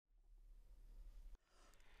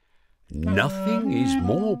Nothing is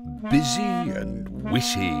more busy and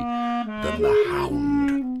witty than the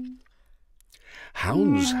hound.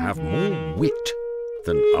 Hounds have more wit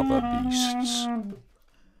than other beasts,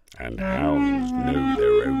 and hounds know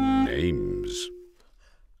their own names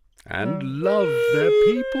and love their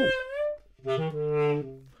people.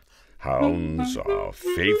 Hounds are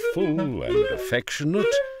faithful and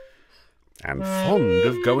affectionate and fond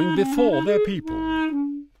of going before their people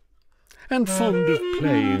and fond of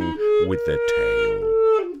playing with their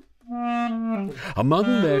tail.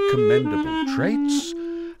 Among their commendable traits,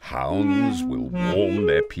 hounds will warn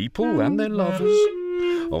their people and their lovers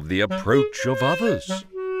of the approach of others.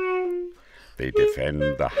 They defend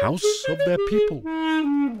the house of their people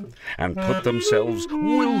and put themselves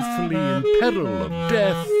willfully in peril of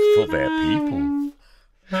death for their people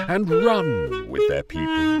and run with their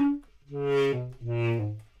people.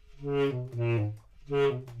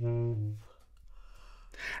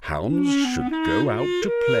 Hounds should go out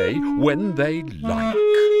to play when they like.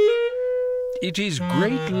 It is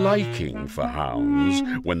great liking for hounds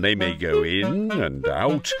when they may go in and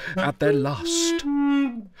out at their lust.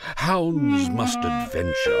 Hounds must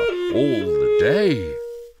adventure all the day,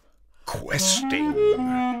 questing.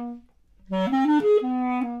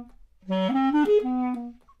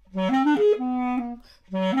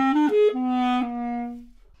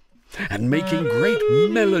 And making great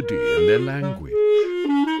melody in their language,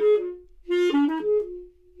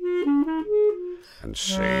 and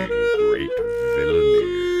saying great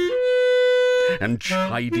villainy, and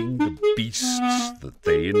chiding the beasts that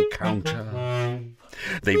they encounter.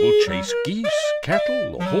 They will chase geese,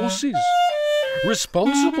 cattle, or horses.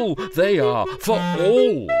 Responsible they are for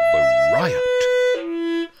all the riot.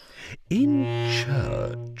 In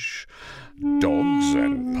church, dogs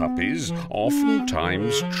and puppies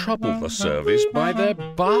oftentimes trouble the service by their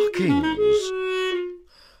barkings,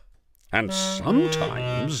 and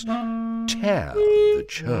sometimes tear the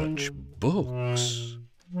church books.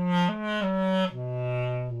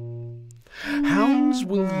 Hounds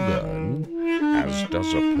will learn, as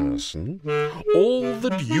does a person, all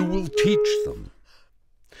that you will teach them.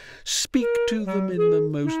 Speak to them in the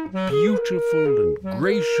most beautiful and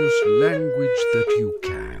gracious language that you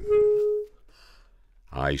can.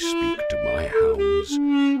 I speak to my hounds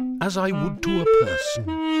as I would to a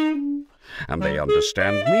person, and they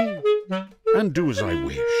understand me and do as I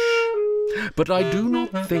wish. But I do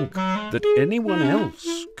not think that anyone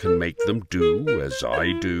else can make them do as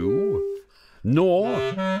I do, nor,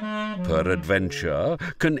 peradventure,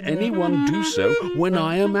 can anyone do so when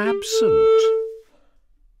I am absent.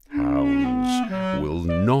 Hounds will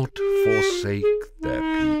not forsake their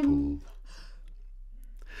people.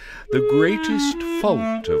 The greatest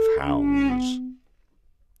fault of hounds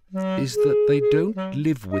is that they don't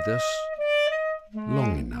live with us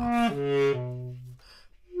long enough.